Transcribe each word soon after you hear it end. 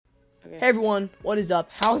Okay. Hey everyone, what is up?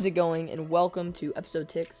 How's it going? And welcome to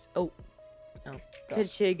episode 6. Oh, gosh.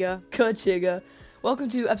 Kachiga. Kachiga. Welcome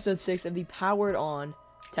to episode 6 of the Powered On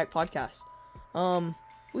Tech Podcast.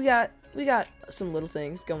 We got some little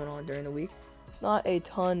things going on during the week. Not a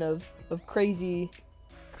ton of crazy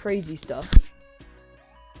stuff.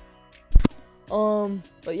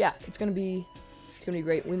 But yeah, it's gonna be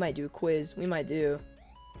great. We might do a quiz. We might talk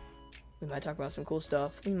about some cool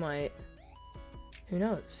stuff. We might. Who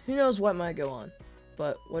knows? Who knows what might go on?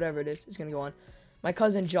 But whatever it is, it's gonna go on. My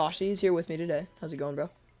cousin Joshy is here with me today. How's it going, bro?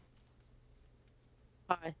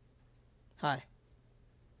 Hi. Hi.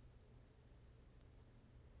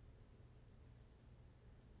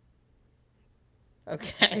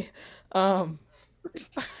 Okay.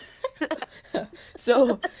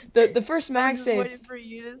 So the first MagSafe. Waiting for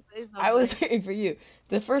you to say something. I was waiting for you.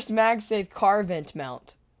 The first MagSafe car vent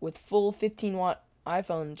mount with full 15-watt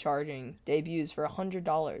iPhone charging debuts for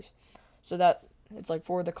 $100. So that it's like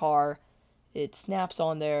for the car. It snaps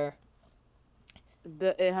on there.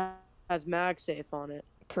 But it has MagSafe on it.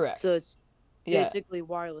 Correct. So it's Yeah. basically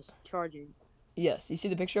wireless charging. Yes. You see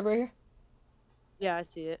the picture over here? Yeah, I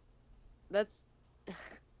see it.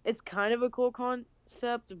 It's kind of a cool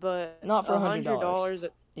concept, but Not for $100. $100.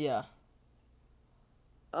 Yeah.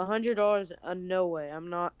 $100? No way. I'm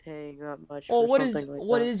not paying that much. Well, for what is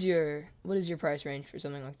that. your price range for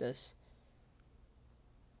something like this?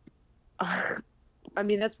 I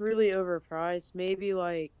mean, that's really overpriced. Maybe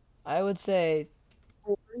like I would say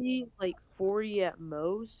 40 at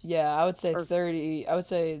most. yeah, I would say Or 30. I would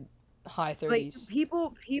say high 30s.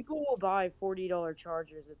 Like people will buy $40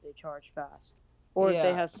 chargers if they charge fast, or if they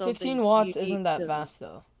Yeah, have something 15 watts unique isn't that to- fast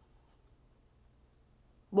though.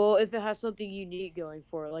 Well, if it has something unique going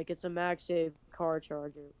for it, like it's a MagSafe car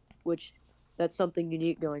charger, which that's something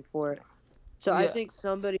unique going for it. So I Yeah. think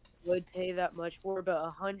somebody would pay that much for it, but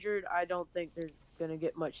 100, I don't think they're gonna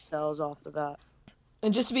get much sales off of that.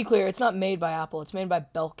 And just to be clear, it's not made by Apple. It's made by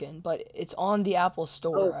Belkin, but it's on the Apple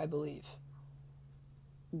Store, Oh. I believe.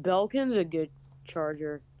 Belkin's a good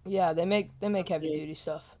charger. Yeah, they make heavy duty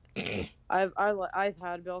stuff. I've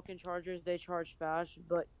had Belkin chargers. They charge fast,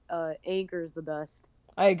 but Anchor's the best.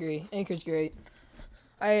 I agree. Anchor's great.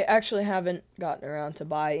 I actually haven't gotten around to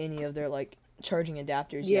buy any of their like charging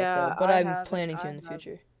adapters yet though, but I'm planning to in the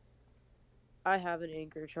future. I have an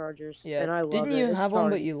Anchor chargers. Yeah. And I love Didn't it. you It's have one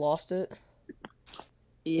but charged. you lost it?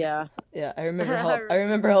 Yeah. Yeah, I remember I I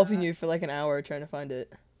remember helping that. you for like an hour trying to find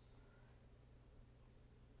it.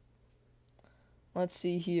 Let's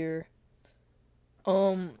see here.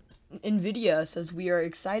 Nvidia says we are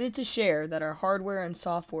excited to share that our hardware and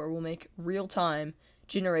software will make real-time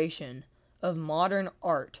generation of modern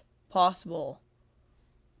art possible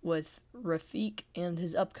with Rafik and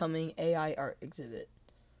his upcoming AI art exhibit.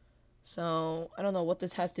 So, I don't know what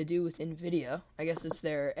this has to do with Nvidia. I guess it's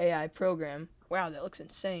their AI program. Wow, that looks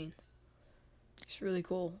insane. It's really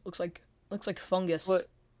cool. Looks like fungus. What?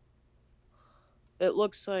 It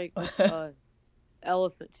looks like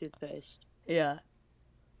elephant toothpaste. Yeah.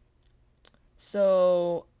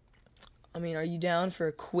 So, I mean, are you down for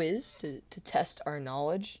a quiz to test our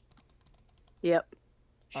knowledge? Yep.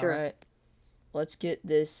 Sure. All right. Let's get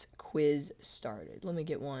this quiz started. Let me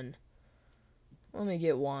get one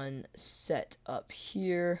set up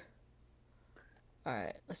here. All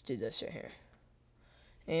right, let's do this right here.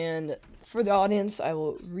 And for the audience, I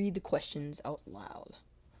will read the questions out loud.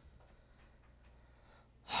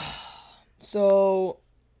 So,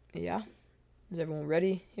 yeah. Is everyone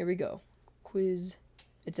ready? Here we go. Quiz.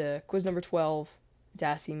 It's a quiz number 12. It's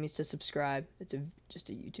asking me to subscribe. It's just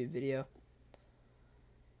a YouTube video.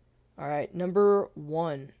 All right, number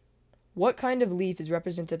 1. What kind of leaf is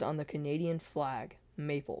represented on the Canadian flag?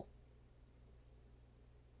 Maple.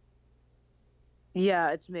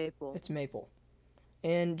 Yeah, it's maple. It's maple.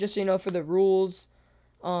 And just so you know, for the rules,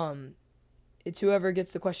 it's whoever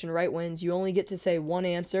gets the question right wins. You only get to say one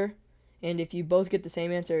answer, and if you both get the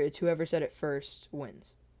same answer, it's whoever said it first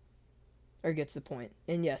wins. Or gets the point.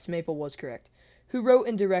 And yes, maple was correct. Who wrote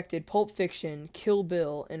and directed Pulp Fiction, Kill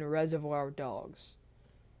Bill, and Reservoir Dogs?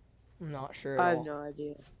 I'm not sure at I all. have no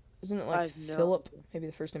idea. Isn't it I like have no Philip? idea. Maybe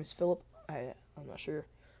the first name is Philip? I'm not sure.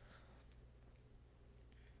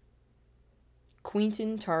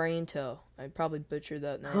 Quentin Tarantino. I probably butchered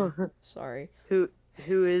that name. Sorry. Who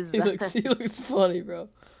is that? He looks funny, bro.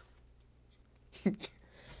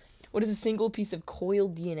 What is a single piece of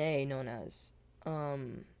coiled DNA known as?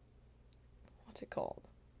 What's it called?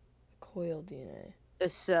 Coiled DNA. A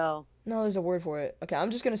cell. No, there's a word for it. Okay, I'm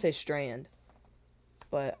just gonna say strand.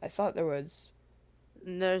 But I thought there was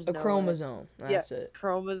There's a no chromosome. That's Yeah, it.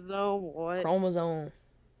 Chromosome. What? Chromosome.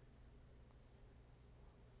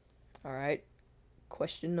 All right.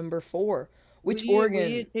 Question number 4. We Which need we organ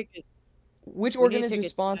need to take a which we organ need to is take a tech.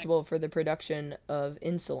 responsible for the production of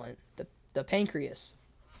insulin? The pancreas.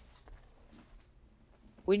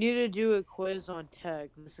 We need to do a quiz on tech.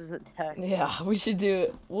 This isn't tech. Yeah, we should do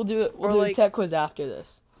it. We'll do it. We'll Or do a like tech quiz after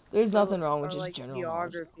this. There's or, nothing wrong with or just like general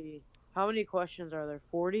knowledge. geography. How many questions are there?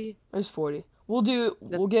 40? There's 40. We'll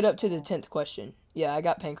That's get up to the oh. 10th question. Yeah, I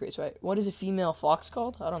got pancreas right. What is a female fox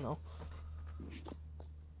called? I don't know.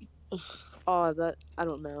 Oh, that I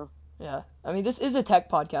don't know. Yeah. I mean, this is a tech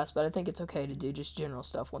podcast, but I think it's okay to do just general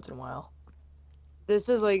stuff once in a while. These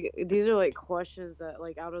are like questions that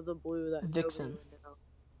like out of the blue that Vixen. nobody would know.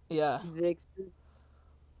 Yeah. Vixen.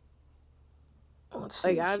 Let's see.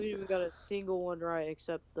 Like I haven't even got a single one right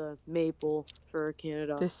except the maple for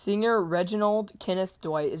Canada. The singer Reginald Kenneth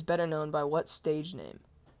Dwight is better known by what stage name?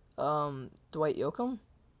 Dwight Yoakam?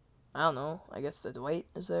 I don't know. I guess the Dwight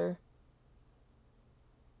is there.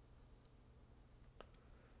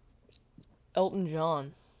 Elton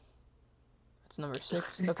John. That's number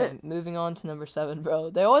 6. Okay, moving on to number 7, bro.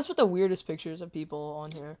 They always put the weirdest pictures of people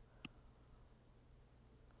on here.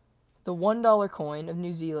 The $1 coin of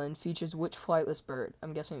New Zealand features which flightless bird?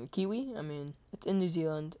 I'm guessing a kiwi. I mean, it's in New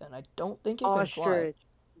Zealand, and I don't think it can fly. Ostrich.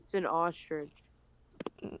 It's an ostrich.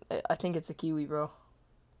 I think it's a kiwi, bro.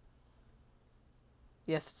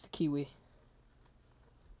 Yes, it's a kiwi.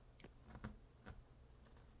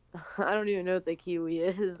 I don't even know what the kiwi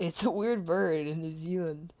is. It's a weird bird in New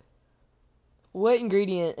Zealand. What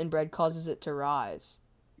ingredient in bread causes it to rise?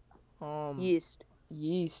 Yeast.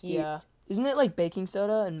 Yeast, yeah. Isn't it like baking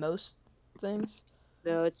soda in most things?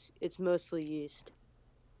 No, it's mostly yeast.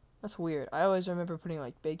 That's weird. I always remember putting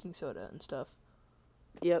like baking soda and stuff.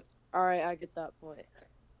 Yep. All right, I get that point.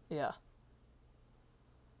 Yeah.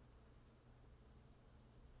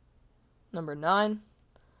 Number 9.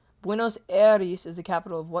 Buenos Aires is the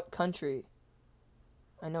capital of what country?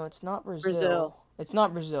 I know it's not Brazil. It's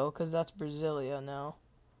not Brazil because that's Brasilia now.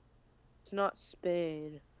 It's not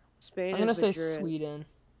Spain. Spain I'm is gonna Madrid. say Sweden.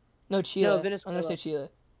 No, Chile. No, Venezuela. I'm gonna say Chile.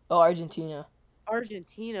 Oh, Argentina.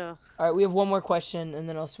 Argentina. All right, we have one more question, and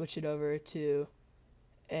then I'll switch it over to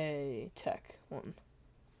a tech one.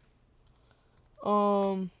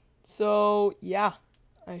 So yeah,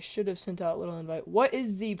 I should have sent out a little invite. What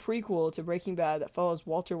is the prequel to Breaking Bad that follows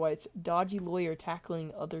Walter White's dodgy lawyer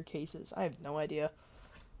tackling other cases? I have no idea.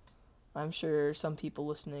 I'm sure some people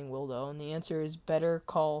listening will though, and the answer is Better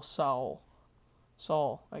Call Saul.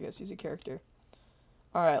 Saul, I guess he's a character.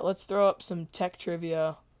 All right, let's throw up some tech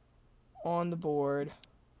trivia on the board.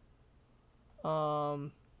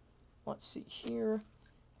 Let's see here.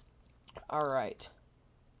 All right.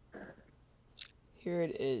 Here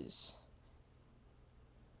it is.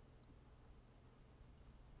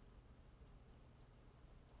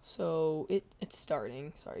 So it's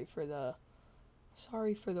starting. Sorry for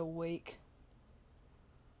the wake.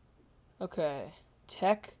 Okay.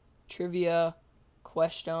 Tech trivia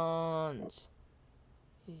questions.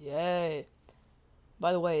 Yay.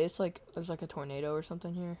 By the way, it's like there's like a tornado or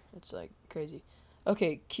something here. It's like crazy.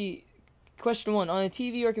 Okay, question 1. On a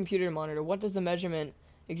TV or computer monitor, what does the measurement,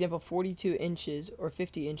 example 42 inches or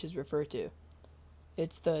 50 inches, refer to?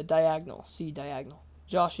 It's the diagonal. See diagonal.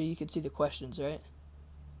 Joshua, you can see the questions, right?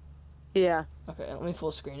 Yeah. Okay, let me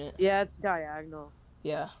full screen it. Yeah, it's diagonal.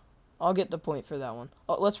 Yeah. I'll get the point for that one.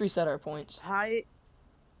 Oh, let's reset our points. Height.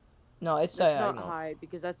 No, it's That's diagonal. not height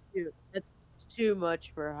because that's too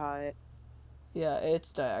much for height. Yeah,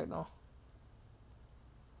 it's diagonal.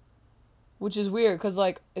 Which is weird, because,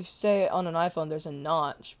 like, if, say, on an iPhone there's a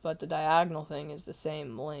notch, but the diagonal thing is the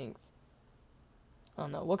same length. I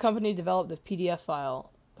don't know. What company developed the PDF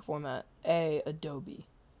file format? A, Adobe.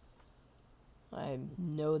 I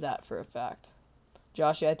know that for a fact.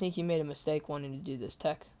 Joshua, I think you made a mistake wanting to do this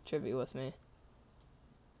tech trivia with me.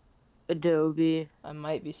 Adobe. I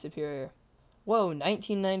might be superior. Whoa,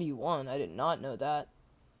 1991. I did not know that.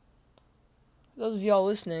 For those of y'all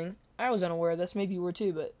listening, I was unaware of this, maybe you were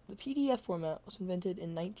too, but the PDF format was invented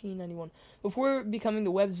in 1991. Before becoming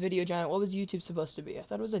the web's video giant, what was YouTube supposed to be? I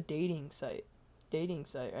thought it was a dating site. Dating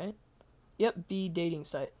site, right? Yep, dating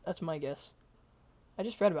site. That's my guess. I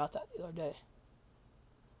just read about that the other day.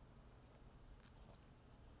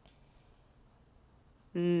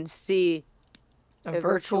 C. A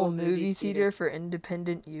virtual movie theater for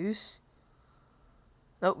independent use?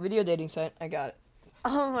 Nope, video dating site. I got it.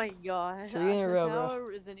 Oh my god. 3 in a row, bro. How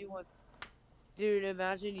is anyone... Dude,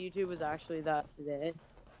 imagine YouTube was actually that today.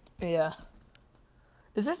 Yeah.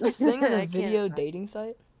 Is there such thing as a I can't video imagine. dating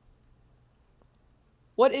site?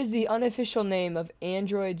 What is the unofficial name of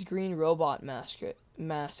Android's green robot mascot?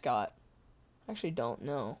 I actually don't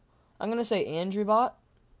know. I'm going to say Andrewbot.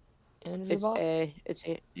 It's Androbot? A. It's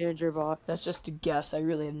Androbot. That's just a guess. I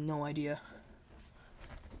really have no idea.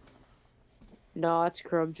 No, it's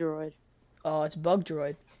Chrome Droid. Oh, it's Bug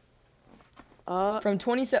Droid. From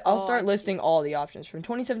I'll Oh, start listing all the options. From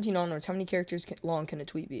 2017 onwards, how many characters long can a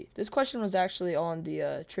tweet be? This question was actually on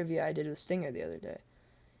the trivia I did with Stinger the other day.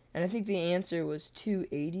 And I think the answer was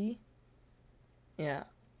 280. Yeah.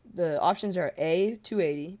 The options are A,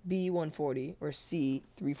 280, B, 140, or C,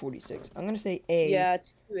 346. I'm going to say A. Yeah,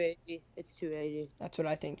 it's 280. It's 280. That's what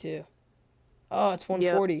I think too. Oh, it's Yep.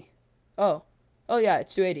 140. Oh. Oh, yeah,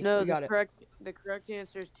 it's 280. No, We got it. the correct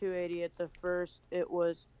answer is 280. At the first, it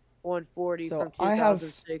was 140 So from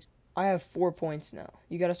 2006. I have 4 points now.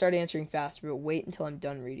 You got to start answering fast, but wait until I'm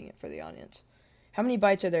done reading it for the audience. How many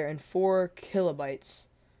bytes are there in 4 kilobytes?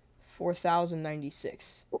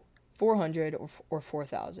 4,096. 400 or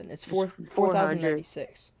 4,000. It's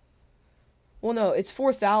 4,096. Well, no, it's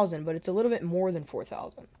 4,000, but it's a little bit more than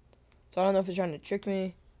 4,000. So I don't know if it's trying to trick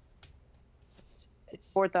me. It's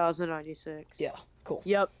 4,096. Yeah, cool.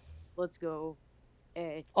 Yep. Let's go.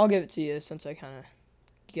 A. I'll give it to you since I kind of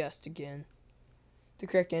guessed again. The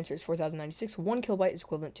correct answer is 4,096. 1 kilobyte is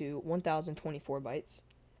equivalent to 1,024 bytes.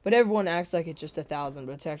 But everyone acts like it's just 1,000,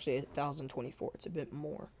 but it's actually 1,024. It's a bit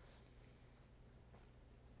more.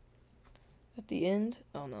 At the end?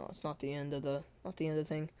 Oh no, it's not the end of the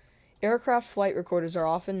thing. Aircraft flight recorders are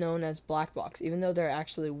often known as black box, even though they're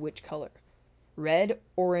actually which color? Red,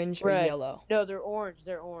 orange, or yellow? No, they're orange.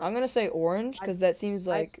 They're orange. I'm gonna say orange because that seems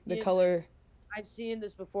like the color. I've seen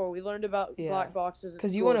this before. We learned about black boxes.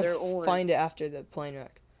 Because you want to find it after the plane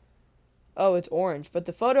wreck. Oh, it's orange, but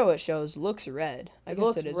the photo it shows looks red. I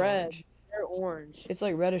guess it is red. Orange. They're orange. It's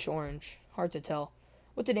like reddish orange. Hard to tell.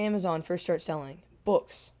 What did Amazon first start selling?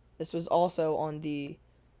 Books. This was also on the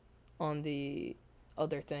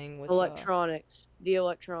other thing with electronics. The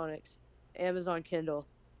electronics. Amazon Kindle.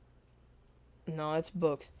 No, it's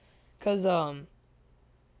books. Cause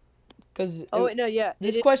this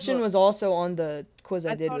question was also on the quiz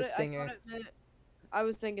I did with Stinger. I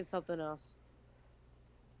was thinking something else.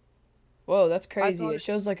 Whoa, that's crazy. It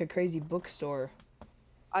shows like a crazy bookstore.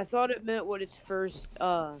 I thought it meant what its first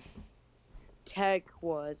tech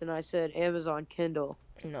was, and I said Amazon Kindle.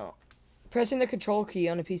 No. Pressing the control key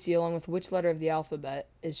on a PC along with which letter of the alphabet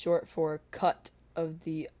is a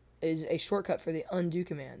shortcut for the undo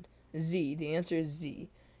command? Z. The answer is Z.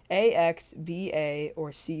 A, X, B, A,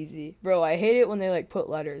 or C, Z. Bro, I hate it when they like put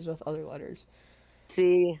letters with other letters.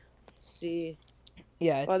 C.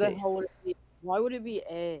 Yeah, it's C. Why would it be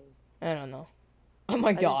A? I don't know. Oh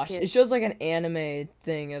my gosh. It shows like an anime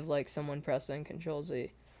thing of like someone pressing Control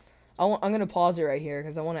Z. I'm going to pause it right here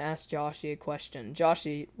because I want to ask Joshy a question.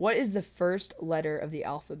 Joshy, what is the first letter of the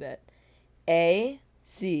alphabet? A,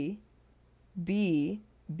 C, B,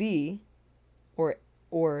 B,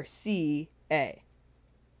 or C, A?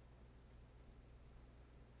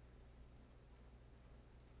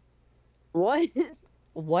 What?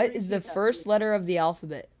 What is the first letter of the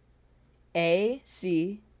alphabet? A,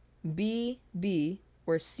 C, B, B,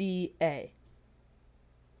 or C, A?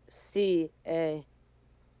 C, A.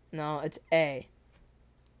 No, it's A.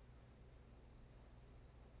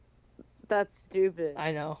 That's stupid.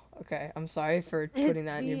 I know. Okay, I'm sorry for putting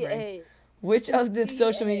that in your brain. Which of the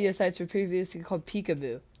social media sites were previously called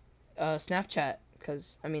Peekaboo? Snapchat,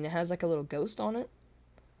 because, I mean, it has like a little ghost on it.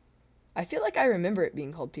 I feel like I remember it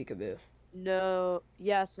being called Peekaboo. No,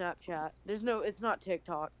 yeah, Snapchat. It's not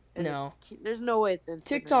TikTok. No. There's no way it's Instagram.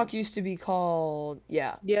 TikTok used to be called,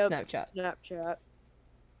 Snapchat. Snapchat.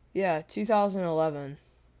 Yeah, 2011.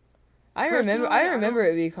 I remember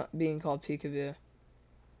it being called Peekaboo.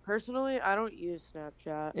 Personally, I don't use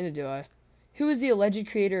Snapchat. Neither do I. Who is the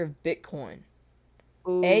alleged creator of Bitcoin?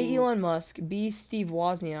 Ooh. A. Elon Musk, B. Steve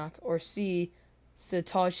Wozniak, or C.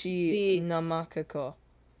 Satoshi Nakamoto?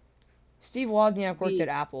 Steve Wozniak worked at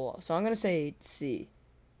Apple, so I'm going to say C.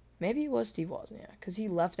 Maybe it was Steve Wozniak, because he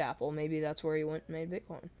left Apple. Maybe that's where he went and made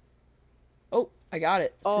Bitcoin. Oh, I got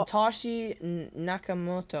it. Satoshi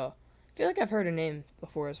Nakamoto. I feel like I've heard a name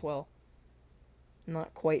before as well. I'm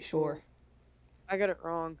not quite sure. I got it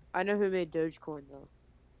wrong. I know who made Dogecoin,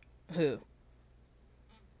 though. Who?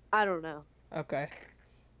 I don't know. Okay.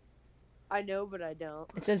 I know, but I don't.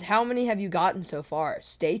 It says, how many have you gotten so far?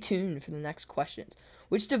 Stay tuned for the next questions.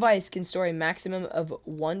 Which device can store a maximum of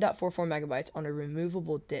 1.44 megabytes on a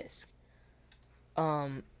removable disk?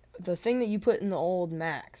 The thing that you put in the old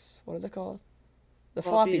Macs. What are they called? The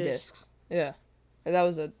floppy disks. Yeah. That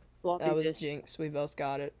was Jinx. We both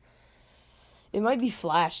got it. It might be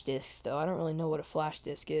flash disks, though. I don't really know what a flash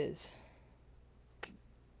disk is.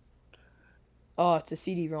 Oh, it's a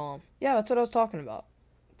CD-ROM. Yeah, that's what I was talking about.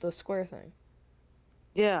 The square thing.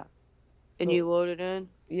 Yeah. And you load it in?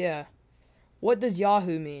 Yeah. What does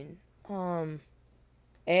Yahoo mean?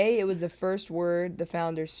 A, it was the first word the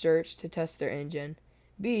founders searched to test their engine.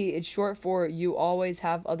 B, it's short for you always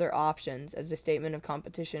have other options as a statement of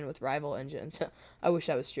competition with rival engines. I wish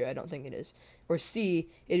that was true. I don't think it is. Or C,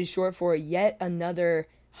 it is short for yet another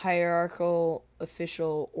hierarchical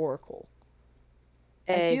official oracle.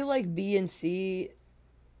 I A. feel like B and C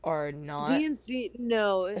are not. B and C,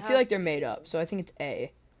 no, it I feel has like to they're be made A. up, so I think it's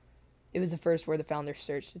A. It was the first word the founders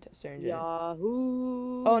searched to test their engine.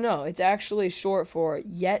 Yahoo. Oh no, it's actually short for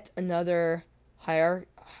yet another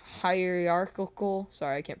hierarchical.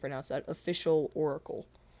 Sorry, I can't pronounce that. Official oracle.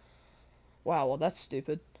 Wow, well that's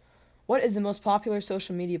stupid. What is the most popular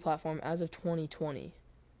social media platform as of 2020?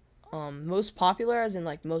 Most popular as in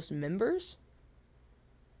like most members?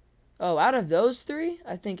 Oh, out of those three,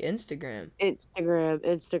 I think Instagram.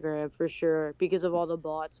 Instagram for sure because of all the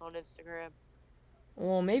bots on Instagram.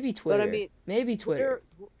 Well, maybe But I Twitter. mean, Maybe Twitter.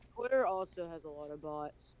 Twitter also has a lot of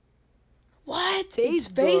bots. What? It's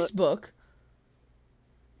Facebook, Facebook.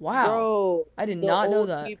 Wow. bro, I did the not know old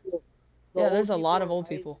that. people, the Yeah, there's old a people lot are of old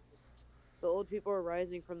rising. people. The old people are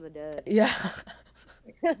rising from the dead. Yeah.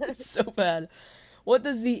 It's so bad. What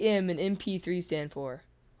does the M in MP3 stand for?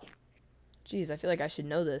 Jeez, I feel like I should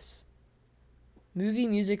know this. Movie,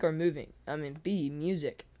 music, or moving? I mean, B,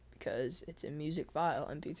 music, because it's a music file.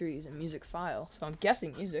 MP3 is a music file, so I'm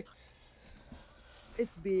guessing music.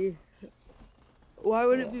 It's B. Why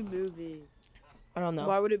would it Yeah. be moving? I don't know.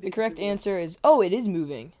 Why would it The be correct moving? answer is, oh, it is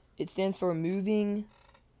moving. It stands for moving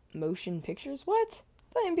motion pictures? What?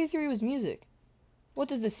 I thought MP3 was music. What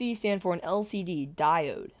does the C stand for in LCD?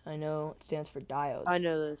 Diode. I know it stands for diode. I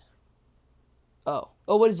know this. Oh.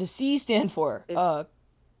 Oh, what does the C stand for?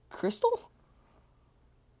 Crystal?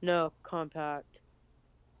 No, compact.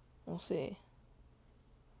 We'll see. I thought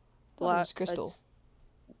it Black. was crystal.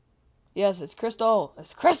 Yes, it's crystal.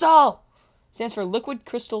 It's crystal! Stands for liquid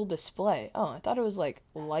crystal display. Oh, I thought it was like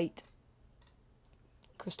light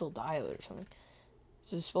crystal diode or something.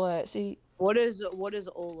 It's a display. See, What does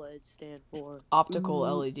OLED stand for? optical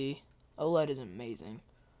Ooh, LED. OLED is amazing.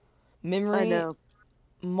 I Memory know.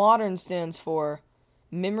 modern stands for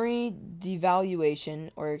memory devaluation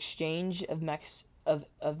or exchange of mechanism.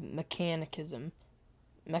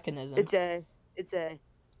 It's A. It's A.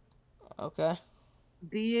 Okay.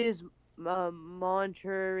 B is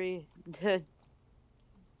monetary Dem-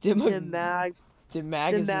 demag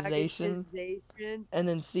Demagnetisation. demagnetization. And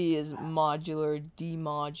then C is modular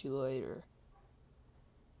demodulator.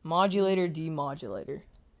 Modulator demodulator.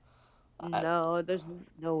 No, there's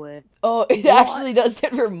no way. Oh, it What? actually does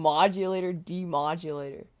stand for modulator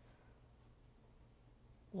demodulator.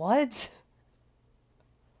 What?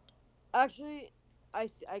 Actually, I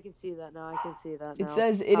can see that now. I can see that now. It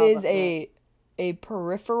says it How is about that? a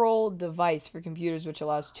peripheral device for computers which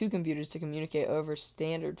allows two computers to communicate over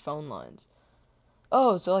standard phone lines.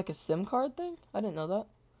 Oh, so like a SIM card thing? I didn't know that.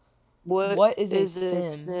 What What is a is a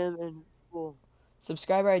SIM? sim and well,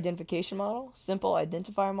 Subscriber identification model, simple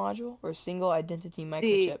identifier module, or single identity C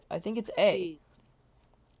microchip? I think it's A. C.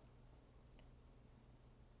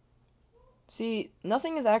 See,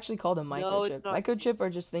 nothing is actually called a No, it's microchip. not C. Microchip are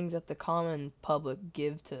just things that the common public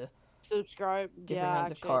give to Subscribe. different Yeah,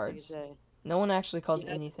 kinds of actually, I think it's cards. A. No one actually calls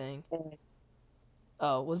Yeah, it's anything. A.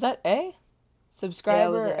 Oh, was that A? Yeah, it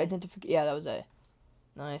was Subscriber A. identification. Yeah, that was A.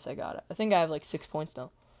 Nice, I got it. I think I have like 6 points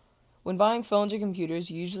now. When buying phones or computers,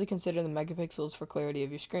 you usually consider the megapixels for clarity of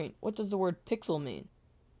your screen. What does the word pixel mean?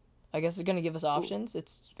 I guess it's going to give us options.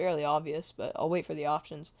 It's fairly obvious, but I'll wait for the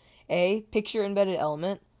options. A, picture embedded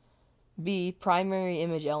element. B, primary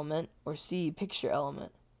image element. Or C, picture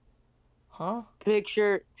element. Huh?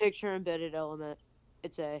 Picture embedded element.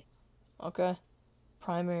 It's A. Okay.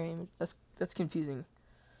 Primary image. That's confusing.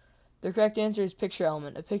 The correct answer is picture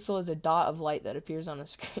element. A pixel is a dot of light that appears on a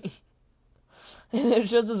screen. And it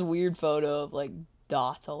shows this weird photo of like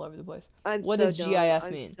dots all over the place. I'm What so does dumb. GIF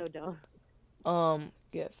I'm mean? so dumb.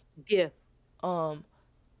 GIF. GIF. Um,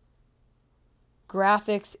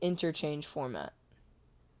 graphics interchange format.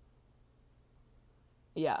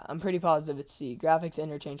 Yeah, I'm pretty positive it's C. Graphics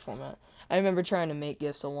interchange format. I remember trying to make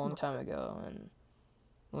GIFs a long time ago and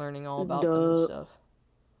learning all about them and Duh. stuff.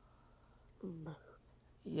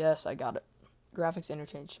 Yes, I got it. Graphics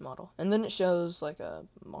interchange model. And then it shows like a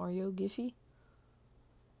Mario Giphy.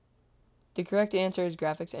 The correct answer is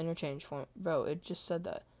graphics interchange format. Bro, it just said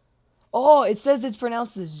that. Oh, it says it's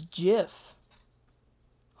pronounced as GIF.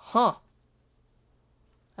 Huh.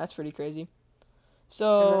 That's pretty crazy. And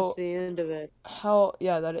So that's the end of it.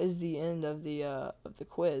 yeah, that is the end of the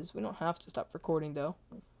quiz. We don't have to stop recording though.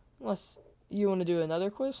 Unless you want to do another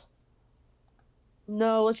quiz?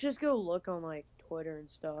 No, let's just go look on like Twitter and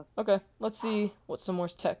stuff. Okay, let's see what some more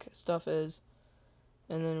tech stuff is,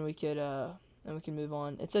 and then we can move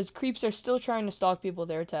on. It says creeps are still trying to stalk people with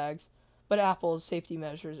their tags, but Apple's safety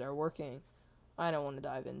measures are working. I don't want to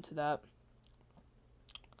dive into that.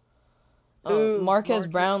 Ooh, Marquez Marquez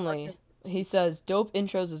Brownlee, he says, dope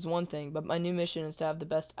intros is one thing, but my new mission is to have the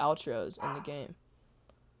best outros in the game.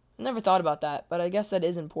 I never thought about that, but I guess that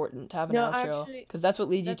is important to have an No, outro, actually, because that's what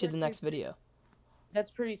leads you that's to the actually next video. that's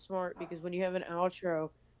pretty smart because when you have an outro,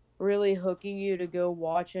 really hooking you to go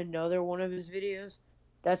watch another one of his videos,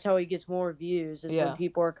 that's how he gets more views. Is when Yeah,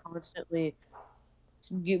 people are constantly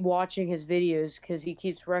watching his videos because he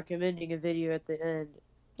keeps recommending a video at the end.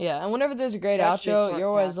 yeah, and whenever there's a great It's actually a outro, you're smart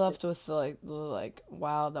always tactic. left with like,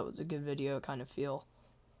 wow, that was a good video kind of feel.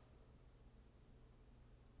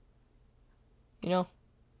 You know,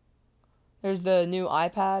 there's the new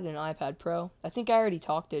iPad and iPad Pro. I think I already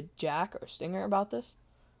talked to Jack or Stinger about this.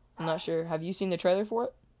 I'm not sure. Have you seen the trailer for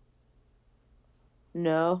it?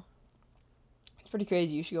 No, It's pretty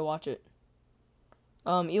crazy. You should go watch it.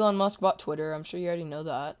 Elon Musk bought Twitter. I'm sure you already know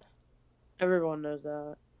that. everyone knows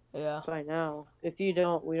that Yeah. by now. If you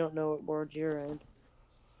don't, we don't know what world you're in.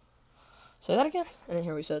 Say that again? I didn't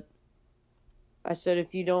hear what you said. I said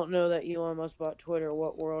if you don't know that Elon Musk bought Twitter,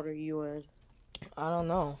 what world are you in? I don't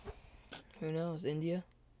know. Who knows? India?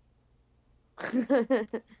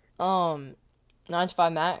 9 to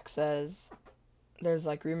 5 Max says there's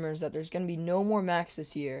like rumors that there's gonna be no more Macs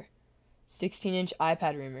this year. 16-inch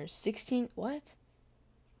iPad rumors. 16? What?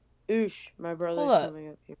 Oosh, my Hold brother's up. coming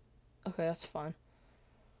up here. Okay, that's fine.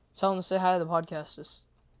 Tell him to say hi to the podcast, just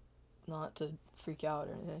not to freak out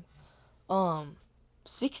or anything.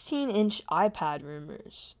 16-inch iPad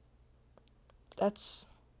rumors. It's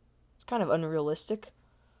kind of unrealistic.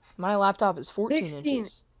 My laptop is 14 16,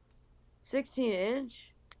 inches.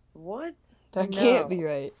 16-inch? What? That can't No. be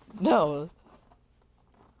right. No.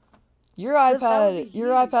 That would be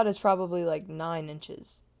Your huge. iPad is probably like 9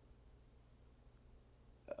 inches.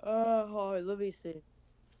 Oh, let me see.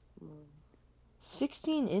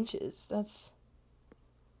 16 inches. That's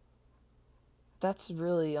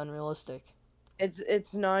really unrealistic. It's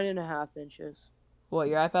 9.5 inches. What,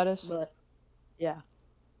 your iPad is? But yeah.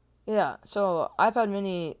 Yeah, so iPad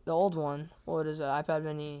mini, the old one, what is it, iPad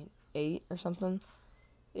mini 8 or something,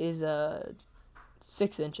 is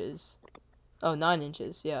 6 inches. Oh, 9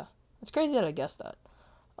 inches, yeah. It's crazy that I guessed that.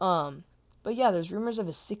 But yeah, there's rumors of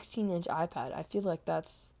a 16-inch iPad. I feel like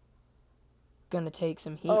that's gonna take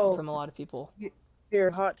some heat Oh, from a lot of people. here,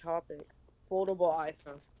 hot topic. Foldable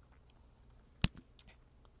iPhone.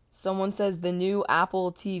 Someone says the new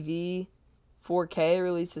Apple TV 4K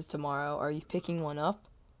releases tomorrow. Are you picking one up?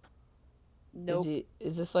 Nope.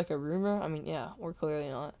 Is this like a rumor? I mean, yeah, we're clearly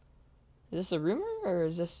not. Is this a rumor or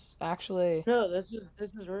is this actually No, this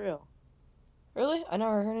is real. really? I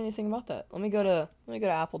never heard anything about that. Let me go to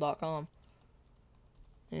apple.com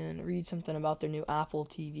and read something about their new Apple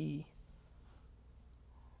TV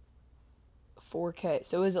 4K.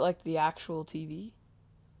 So is it like the actual TV?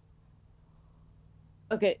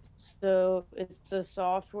 Okay, so it's a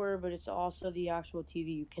software, but it's also the actual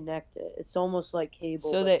TV. You connect it. It's almost like cable,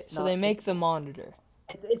 So but they it's so they not make the cable. monitor.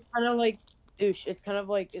 It's kind of like douche. It's kind of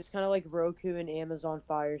like Roku and Amazon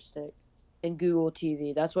Fire Stick and Google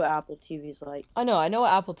TV. That's what Apple TV's like. I know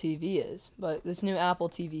what Apple TV is, but this new Apple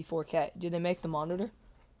TV 4K, do they make the monitor?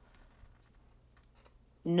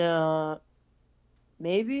 No,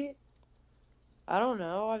 maybe. I don't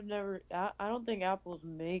know. I don't think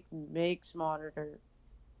makes monitor.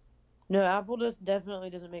 No, Apple definitely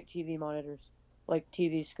doesn't make TV monitors, like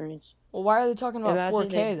TV screens. Well, why are they talking about Imagine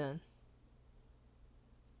 4K they. then?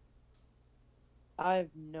 I have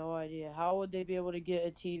no idea. How would they be able to get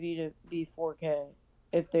a TV to be 4K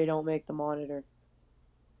if they don't make the monitor?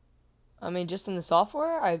 I mean, just in the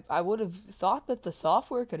software, I would have thought that the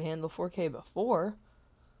software could handle 4K before.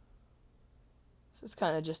 This is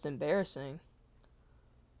kind of just embarrassing.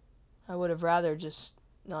 I would have rather just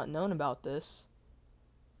not known about this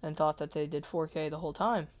and thought that they did 4K the whole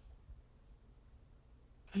time.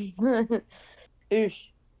 Oosh,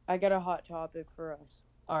 I got a hot topic for us.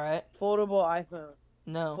 All right. Foldable iPhone.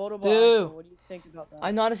 No. Foldable iPhone. Boo! What do you think about that?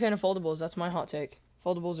 I'm not a fan of foldables. That's my hot take.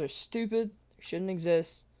 Foldables are stupid. They shouldn't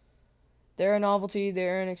exist. They're a novelty.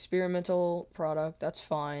 They're an experimental product. That's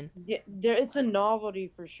fine. Yeah, it's a novelty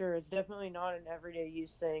for sure. It's definitely not an everyday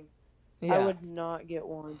use thing. I Yeah. would not get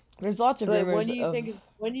one. There's lots of But rumors of.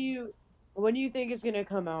 when do you think it's gonna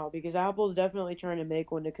come out? Because Apple's definitely trying to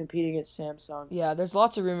make one to compete against Samsung. Yeah, there's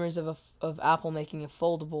lots of rumors of Apple making a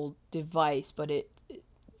foldable device, but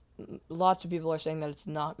lots of people are saying that it's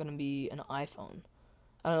not going to be an iPhone.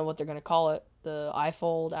 I don't know what they're gonna call it. The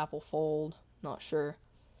iFold, Apple Fold, not sure.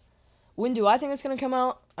 When do I think it's gonna come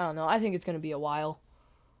out? I don't know. I think it's gonna be a while.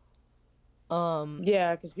 Um,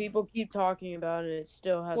 Yeah, because people keep talking about it. It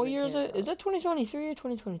still what hasn't year is came it? Is out. that 2023 or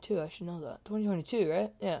 2022? I should know that. 2022,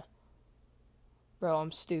 right? Yeah. Bro,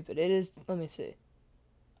 I'm stupid. It is. Let me see.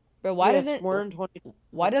 Bro, Yes, we're in 20.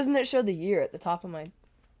 why doesn't it show the year at the top of my?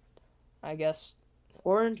 I guess.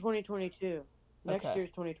 We're in 2022. Next Okay.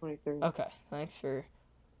 year's 2023. Okay.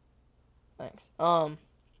 Thanks.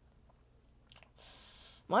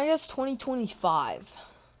 My guess 2025.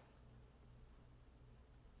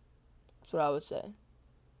 That's what I would say.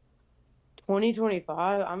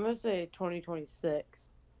 2025. I'm gonna say 2026.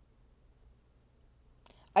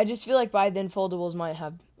 I just feel like by then foldables might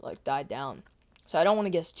have like died down. So I don't want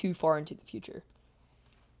to guess too far into the future.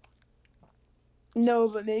 No,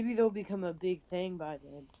 but maybe they'll become a big thing by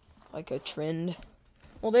then. Like a trend.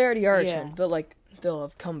 Well, they already are a Yeah, trend, but like they'll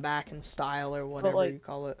have come back in style or but whatever like you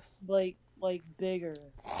call it. like bigger,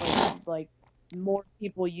 like more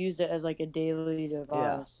people use it as like a daily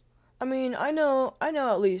Yeah. device. I mean, I know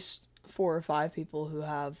at least 4 or 5 people who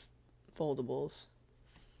have foldables.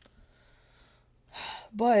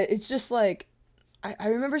 But it's just like I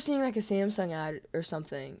remember seeing like a Samsung ad or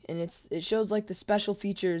something, and it shows like the special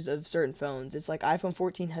features of certain phones. It's like iPhone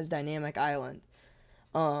 14 has dynamic island.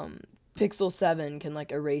 Um, Pixel 7 can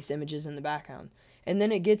like erase images in the background. And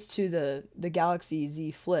then it gets to the Galaxy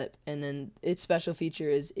Z Flip, and then its special feature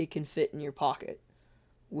is it can fit in your pocket,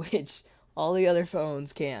 which all the other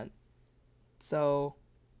phones can't. So,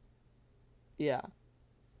 yeah.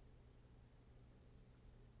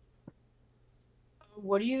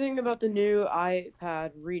 What do you think about the new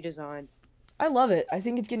iPad redesign? I love it. I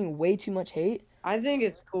think it's getting way too much hate. I think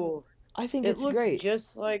it's cool. I think It it's looks great.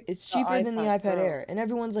 just like It's the cheaper than the iPad iPad Pro. Air, and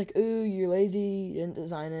everyone's like, "Ooh, you're lazy, you didn't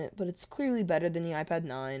design it," but it's clearly better than the iPad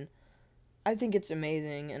 9. I think it's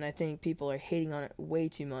amazing, and I think people are hating on it way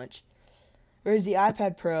too much. Whereas the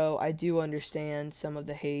iPad Pro, I do understand some of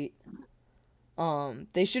the hate.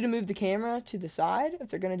 They should have moved the camera to the side if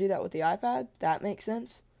they're gonna do that with the iPad. That makes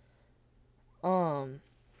sense. Um,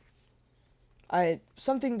 I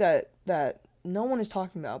something that no one is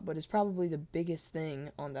talking about, but is probably the biggest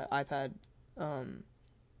thing on that iPad um,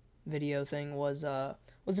 video thing was the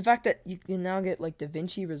fact that you can now get like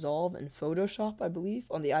DaVinci Resolve and Photoshop, I believe,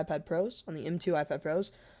 on the iPad Pros, on the M2 iPad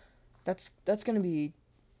Pros. That's gonna be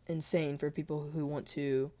insane for people who want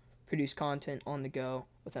to produce content on the go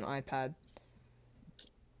with an iPad.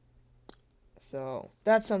 So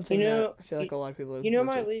that's You something that know, I feel like a lot of people are you looking know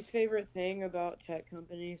forward my to. least favorite thing about tech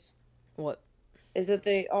companies What? is that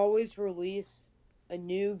they always release a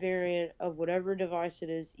new variant of whatever device it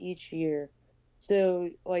is each year. So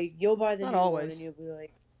like you'll buy the Not new one and always.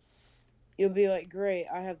 you'll be like, great,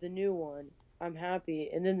 I have the new one. I'm happy.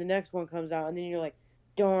 And then the next one comes out and then you're like,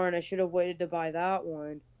 darn, I should have waited to buy that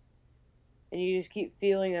one. And you just keep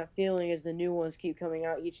feeling that feeling as the new ones keep coming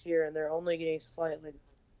out each year and they're only getting slightly.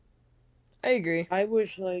 I agree. I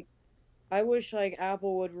wish like I wish like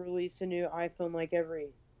Apple would release a new iPhone like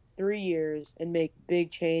every 3 years and make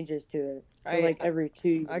big changes to it, or I like every two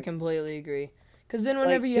I years, completely agree. Cuz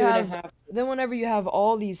like two and a half. whenever you have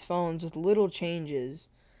all these phones with little changes,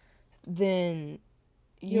 then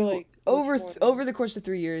You're you like, which over one? the course of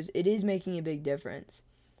 3 years, it is making a big difference.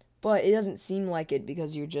 But it doesn't seem like it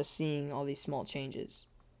because you're just seeing all these small changes.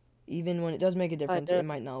 Even when it does make a I difference, know. it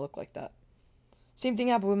might not look like that. Same thing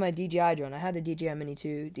happened with my DJI drone. I had the DJI Mini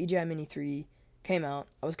 2, DJI Mini 3 came out.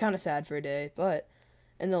 I was kind of sad for a day, but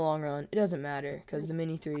in the long run, it doesn't matter because the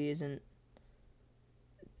Mini 3 isn't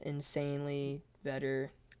insanely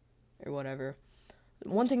better or whatever.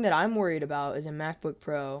 One thing that I'm worried about is a MacBook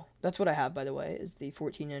Pro. That's what I have, by the way, is the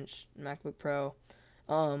 14-inch MacBook Pro.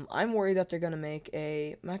 I'm worried that they're gonna make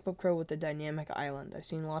a MacBook Pro with a dynamic island. I've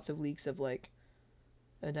seen lots of leaks of like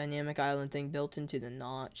a dynamic island thing built into the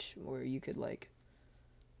notch, where you could like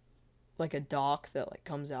a dock that like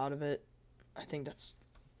comes out of it. I think that's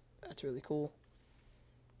really cool.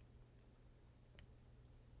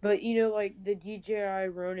 But you know, like the DJI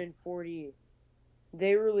Ronin 40,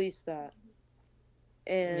 they released that,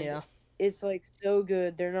 and Yeah. it's like so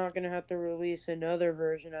good. They're not gonna have to release another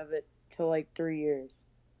version of it till like 3 years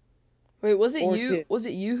Wait, was it or you? two. Was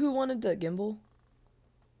it you who wanted the gimbal?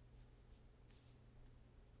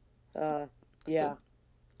 Uh, The yeah,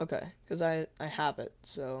 Okay, because I have it.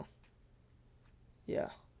 So yeah,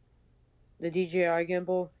 the DJI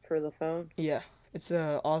gimbal for the phone. yeah. It's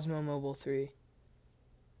a Osmo Mobile 3.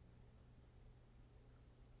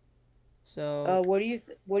 So, what do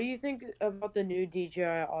you think about the new DJI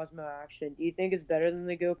Osmo Action? Do you think it's better than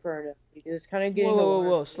the GoPro Nano? Because it's kind of whoa, getting whoa, whoa, whoa,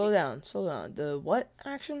 alarming. slow down, slow down. The what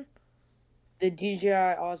action? The DJI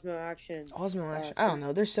Osmo Action. Osmo action. I don't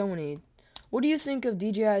know. There's so many. What do you think of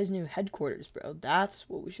DJI's new headquarters, bro? That's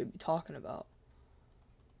what we should be talking about.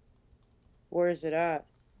 Where is it at?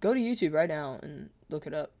 Go to YouTube right now and look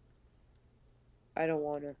it up. I don't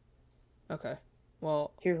want to. Okay.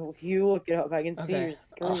 Well, Here, if you look it up, I can see okay. your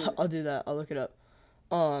screen. I'll do that. I'll look it up.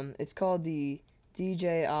 It's called the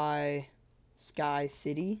DJI Sky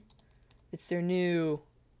City. It's their new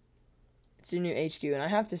HQ, and I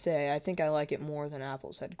have to say, I think I like it more than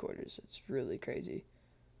Apple's headquarters. It's really crazy.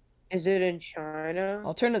 Is it in China?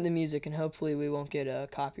 I'll turn up the music, and hopefully we won't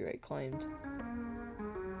get copyright claimed.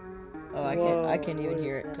 Oh, I Whoa, can't what even is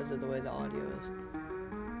hear it that? because of the way the audio is.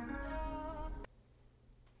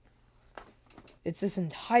 It's this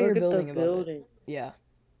entire Look at the building above it. building. Yeah.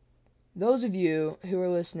 Those of you who are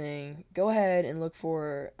listening, go ahead and look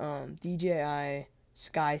for DJI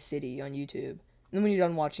Sky City on YouTube. And then when you're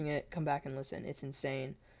done watching it, come back and listen. It's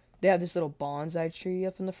insane. They have this little bonsai tree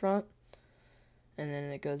up in the front, and then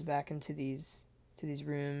it goes back into these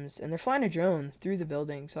rooms. And they're flying a drone through the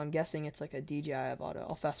building, so I'm guessing it's like a DJI Avata.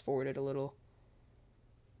 I'll fast forward it a little.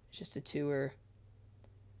 It's just a tour.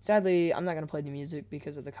 Sadly, I'm not gonna play the music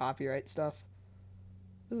because of the copyright stuff.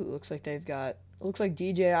 Ooh, looks like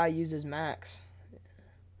DJI uses Macs.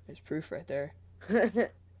 There's proof right there.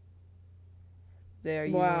 They are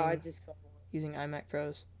Wow, I just saw one. using iMac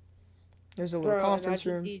Pros. There's a little Bro, conference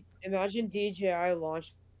room. Imagine DJI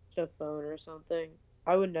launched a phone or something.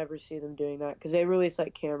 I would never see them doing that because they release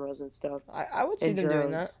like cameras and stuff I would see and them doing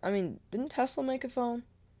drones. that. I mean, didn't Tesla make a phone?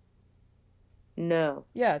 No,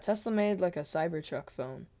 Yeah, Tesla made like a Cybertruck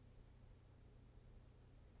phone.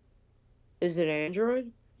 is it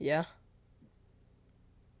Android? Yeah.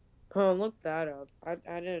 Oh, look that up. I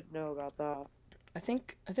didn't know about that. I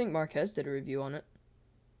think Marquez did a review on it.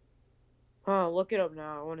 Huh, look it up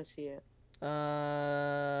now. I want to see it.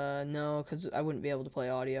 No, because I wouldn't be able to play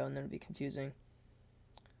audio and then it'd be confusing.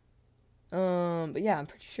 But yeah, I'm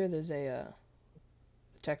pretty sure there's a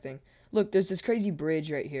tech thing. Look, there's this crazy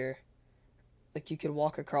bridge right here. Like you could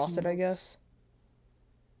walk across it, I guess.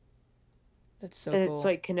 That's so And cool. it's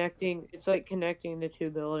like connecting the two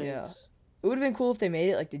buildings. Yeah. It would have been cool if they made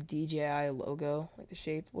it like the DJI logo, like the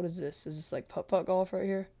shape. What is this? Is this like putt-putt golf right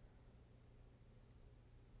here?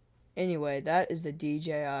 Anyway, that is the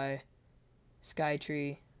DJI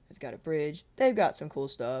Skytree. They've got a bridge. They've got some cool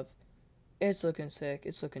stuff. It's looking sick.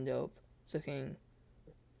 It's looking dope. It's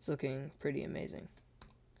looking pretty amazing.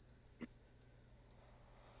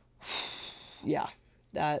 Yeah,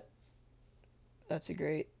 that's a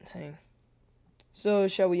great thing. So,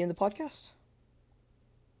 shall we end the podcast?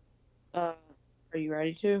 Are you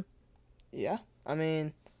ready to? Yeah. I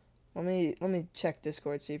mean, let me check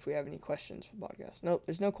Discord, see if we have any questions for the podcast. Nope,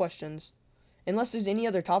 there's no questions. Unless there's any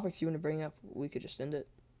other topics you want to bring up, we could just end it.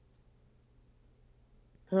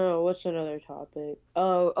 Oh, what's another topic?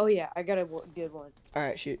 Oh yeah, I got a good one. All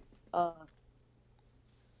right, shoot.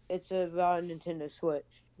 It's about a Nintendo Switch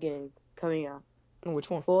game coming out. Which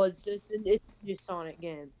one? Well, it's a new Sonic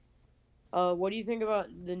game. What do you think about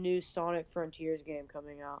the new Sonic Frontiers game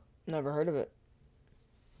coming out? Never heard of it.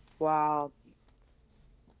 Wow.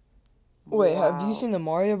 Wait, have you Wow. seen the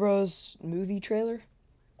Mario Bros. Movie trailer?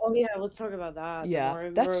 Oh yeah, let's talk about that. The Yeah,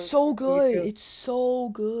 Mario that's Bros. so movie good. trailer. It's so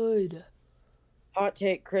good. Hot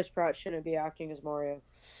take: Chris Pratt shouldn't be acting as Mario.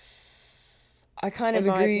 I kind of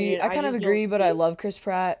In my agree. opinion, I I kind of just agree, don't but see I it. love Chris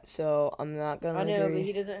Pratt, so I'm not I gonna know, but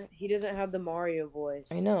agree. he doesn't have the Mario voice.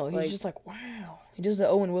 I know. He's Like, just like, wow. He does the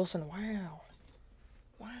Owen Wilson, wow.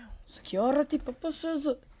 Wow. Security purposes.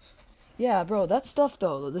 Yeah, bro, that stuff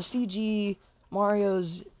though, the CG,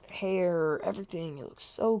 Mario's hair, everything, it looks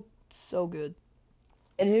so good.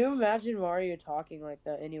 and who imagined Mario talking like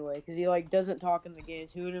that anyway? Because he like doesn't talk in the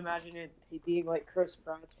games. Who would imagine it being like Chris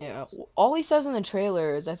Pratt's Yeah. voice? All he says in the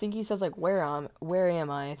trailer is I think he says like where am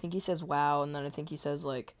I? I think he says wow, and then I think he says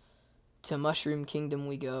like to Mushroom Kingdom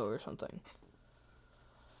we go or something.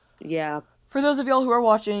 Yeah. For those of y'all who are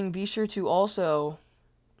watching, be sure to also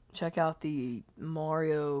check out the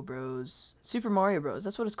Mario Bros. Super Mario Bros.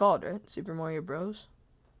 That's what it's called, right? Super Mario Bros.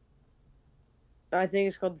 I think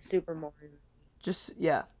it's called the Super Mario.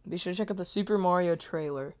 Yeah, be sure to check out the Super Mario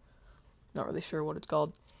trailer. Not really sure what it's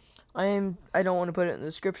called. I don't want to put it in the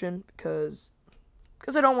description because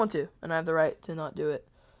I don't want to, and I have the right to not do it.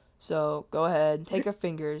 So go ahead, take your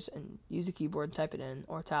fingers and use a keyboard and type it in,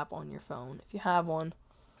 or tap on your phone if you have one,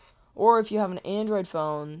 or if you have an Android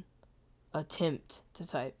phone, attempt to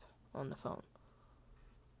type on the phone.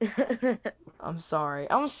 I'm sorry.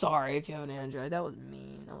 I'm sorry if you have an Android. That was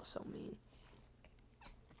mean. That was so mean.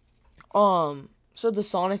 So the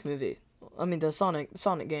Sonic movie. I mean the Sonic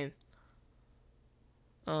game.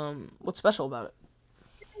 What's special about it?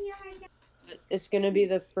 It's gonna be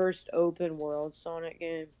the first open world Sonic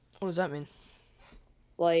game. What does that mean?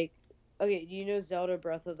 Like, okay, do you know Zelda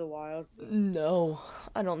Breath of the Wild? No,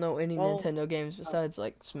 I don't know any Well, Nintendo games besides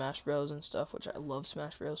like Smash Bros and stuff, which I love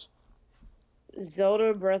Smash Bros.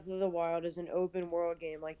 Zelda Breath of the Wild is an open world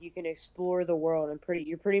game. Like you can explore the world and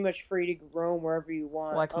you're pretty much free to roam wherever you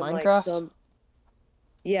want. Like Unlike Minecraft? some,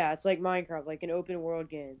 yeah, it's like Minecraft, like an open world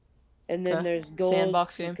game. And then Okay. there's goals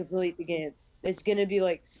Sandbox to game? complete the game. It's gonna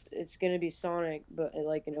be Sonic, but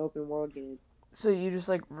like an open world game. So you just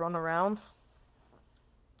like run around?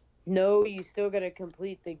 No, you still gotta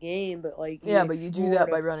complete the game, but like you Yeah, but you do that explored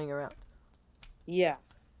by a running around. yeah.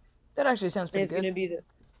 That actually sounds And pretty good.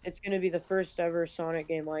 it's gonna be the first ever Sonic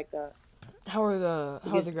game like that. How are the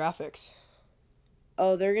Because graphics?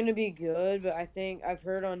 oh, they're gonna be good, but I think I've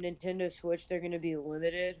heard on Nintendo Switch they're gonna be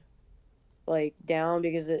limited, like down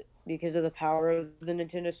because of the power of the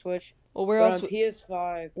Nintendo Switch. Well, But on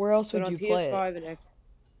PS5, where else but would on you play it? PS5 and X,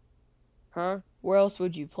 huh? Where else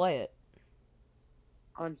would you play it?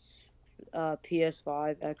 On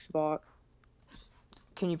PS5, Xbox,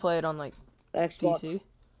 Can you play it on like Xbox PC?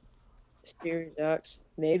 Series X,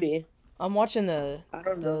 maybe. I'm watching the I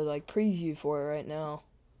don't the know. like preview for it right now.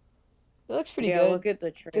 It looks pretty Yeah, good. look at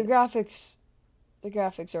the The trailer. graphics the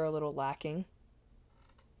graphics are a little lacking.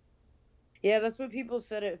 Yeah, that's what people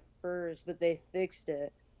said at first, but they fixed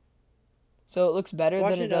it. So it looks better Watch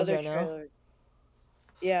than it does another right now. trailer.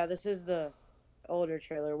 Yeah, this is the older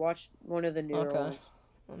trailer. Watch one of the newer Okay. ones.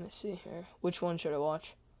 Let me see here. Which one should I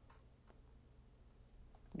watch?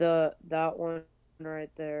 That one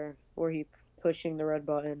right there where he pushing the red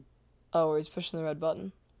button. Oh, where he's pushing the red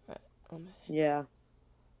button. Right. Yeah,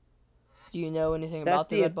 Do you know anything that's about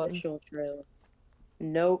the the red button? official trailer.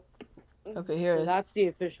 Nope. Okay, here it is. That's the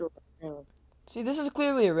official trailer. See, this is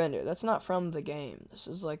clearly a render. That's not from the game. This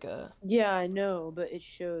is like Yeah, I know, but it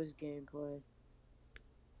shows gameplay.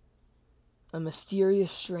 a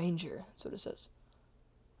mysterious stranger. That's what it says.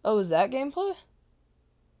 Oh, is that gameplay?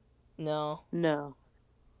 No. No.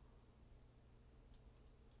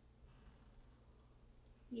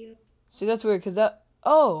 See, that's weird because that.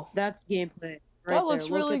 Oh, That's gameplay that right there. looks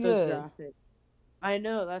Look really at those good. graphics. I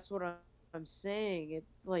know, that's what I'm saying. It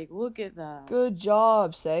like look at that. Good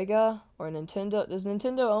job, Sega or Nintendo. Does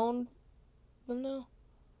Nintendo own them now?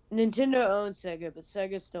 Nintendo owns Sega, but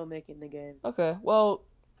Sega's still making the game. Okay, well,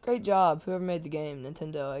 great job, whoever made the game,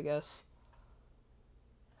 Nintendo, I guess.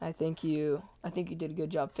 I think you did a good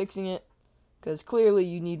job fixing it, because clearly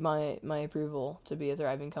you need my approval to be a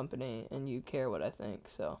thriving company, and you care what I think.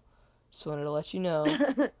 So, just wanted to let you know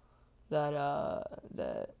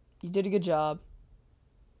that you did a good job.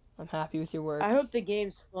 I'm happy with your work. I hope the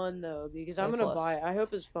game's fun though, because I'm A gonna plus. buy it. I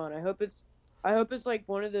hope it's fun. I hope it's like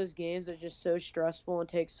one of those games that's just so stressful and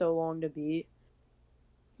takes so long to beat.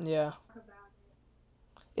 Yeah.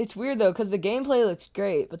 It's weird though, because the gameplay looks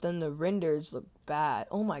great, but then the renders look bad.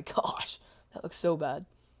 Oh my gosh, that looks so bad.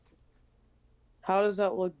 How does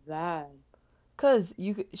that look bad? Cause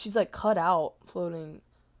she's like cut out floating.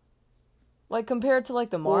 Like compared to like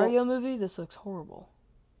the Well, Mario movie, this looks horrible.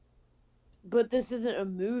 but this isn't a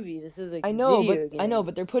movie. This is a I know, video game.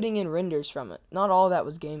 but they're putting in renders from it. Not all that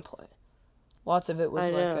was gameplay. Lots of it was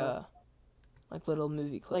I know, like little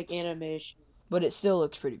movie like clips. animation. But it still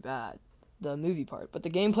looks pretty bad. The movie part, but the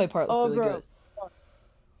gameplay part looked Oh, really bro.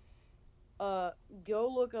 good. Go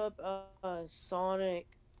look up Sonic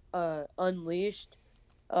Unleashed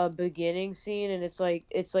beginning scene, and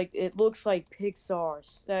it looks like Pixar.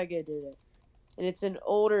 Sega did it, and it's an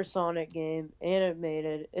older Sonic game,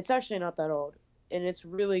 animated. It's actually not that old, and it's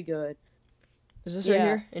really good. Is this right Yeah,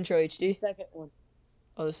 here? Intro the HD? second one.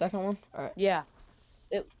 Oh, the second one? Alright. Yeah,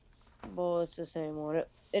 it. Well, it's the same one,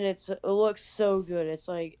 and it looks so good. It's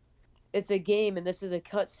a game, and this is a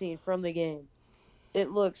cutscene from the game. It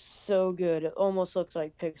looks so good. It almost looks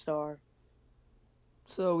like Pixar.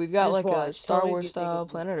 So we've got Just like a watch. Tell Star me if Wars you think style it's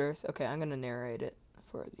good. Planet Earth. Okay, I'm gonna narrate it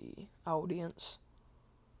for the audience.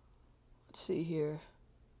 Let's see here.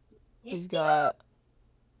 We've got.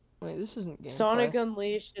 Wait, this isn't gameplay. Sonic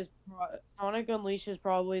Unleashed is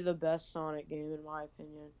probably the best Sonic game in my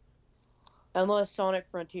opinion. Unless Sonic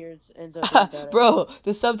Frontiers ends up being better. Bro,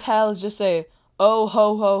 the subtitles just say, "Oh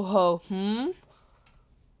ho ho ho."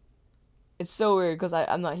 It's so weird because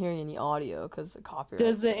I'm not hearing any audio because the copyright.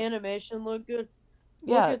 Does the animation look good?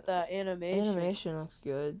 Yeah, Look at that animation. animation looks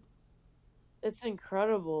good. it's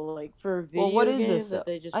incredible. Like for a Well, what video is game this that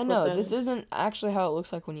though? they just I put know that this in. isn't actually how it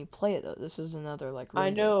looks like when you play it though. This is another like I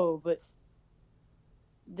render. know, but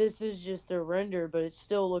this is just a render, but it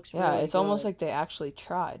still looks Yeah, really it's almost good like they actually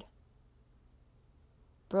tried.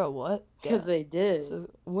 Bro, what? because Yeah. they did.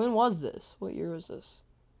 When was this? What year was this?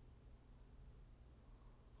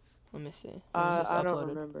 Let me see. When was this I don't uploaded?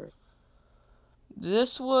 remember.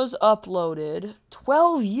 This was uploaded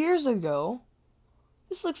 12 years ago.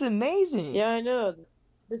 This looks amazing. Yeah, I know.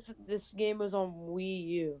 This game was on Wii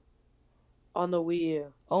U, on the Wii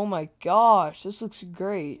U. Oh my gosh, this looks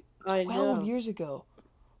great. I 12 know. years ago.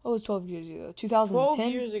 What was 12 years ago? 12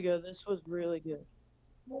 2010? years ago, this was really good.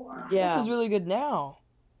 This Yeah, is really good now.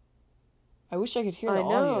 I wish I could hear the I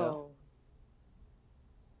audio. know.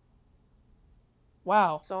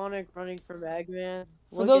 Wow. Sonic running from Eggman.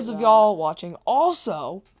 For Look those at of that. y'all watching,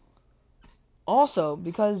 also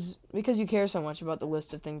because you care so much about the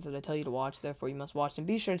list of things that I tell you to watch, therefore you must watch them.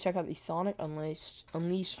 Be sure to check out the Sonic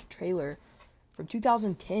Unleashed trailer from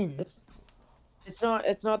 2010, It's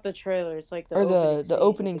not the trailer. It's like the or opening the scene of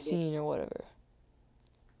opening the game. scene or whatever.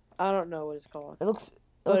 I don't know what it's called, It but looks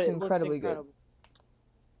it looks incredibly good.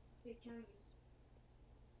 incredible.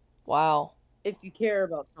 Wow. If you care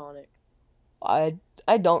about Sonic. I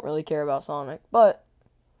don't really care about Sonic, but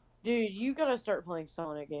Dude, you gotta start playing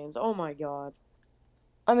Sonic games. Oh my god.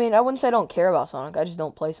 I mean, I wouldn't say I don't care about Sonic. I just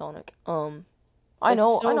don't play Sonic. I It's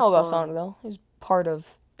know so about fun. Sonic though. He's part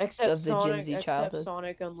of Except the Gen Sonic Z except childhood.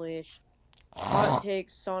 Sonic Unleashed. Hot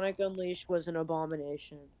takes, Sonic Unleashed was an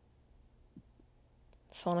abomination.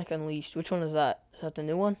 Sonic Unleashed. Which one is that? Is that the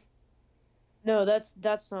new one? No, that's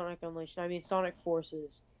Sonic Unleashed. I mean Sonic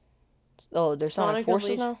Forces. Oh, there's Sonic Forces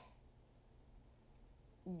Unleashed. now?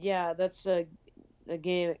 Yeah, that's a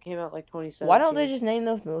game that came out like 2017. Why don't they just name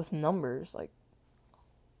those with numbers like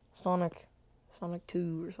Sonic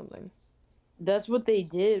 2 or something? That's what they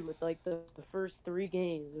did with like the first three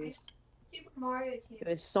games. Super Mario 2. It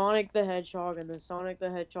was Sonic the Hedgehog and then Sonic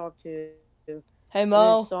the Hedgehog 2. Hey And then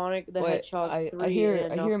Mo. Sonic the Wait, Hedgehog 3 I and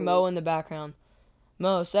hear Mo Knuckles. in the background.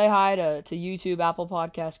 Mo, say hi to YouTube, Apple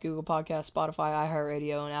Podcasts, Google Podcasts, Spotify,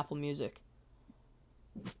 iHeartRadio, and Apple Music.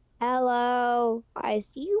 Hello. I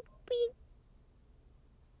see you.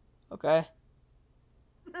 Okay?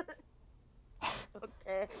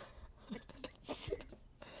 Okay.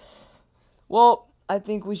 Well, I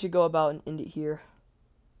think we should go about and end it here.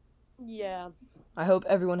 Yeah. I hope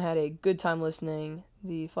everyone had a good time listening.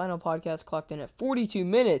 The final podcast clocked in at 42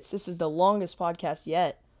 minutes. This is the longest podcast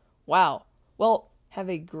yet. Wow. Well, have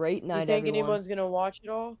a great You night, think everyone. anyone's gonna watch it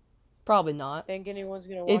all? Probably not. Think anyone's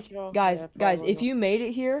gonna If watch it all? guys, Yeah, guys, probably if you made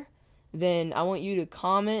it here, then I want you to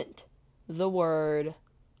comment the word.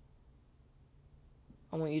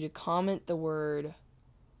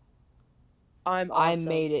 I'm awesome. I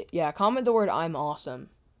made it. Yeah, comment the word I'm awesome.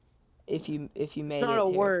 If you made It's it not a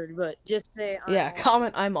here. word, but just say I'm Yeah, awesome.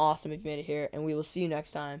 comment I'm awesome if you made it here, and we will see you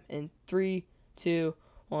next time in 3, 2,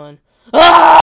 1. Ah!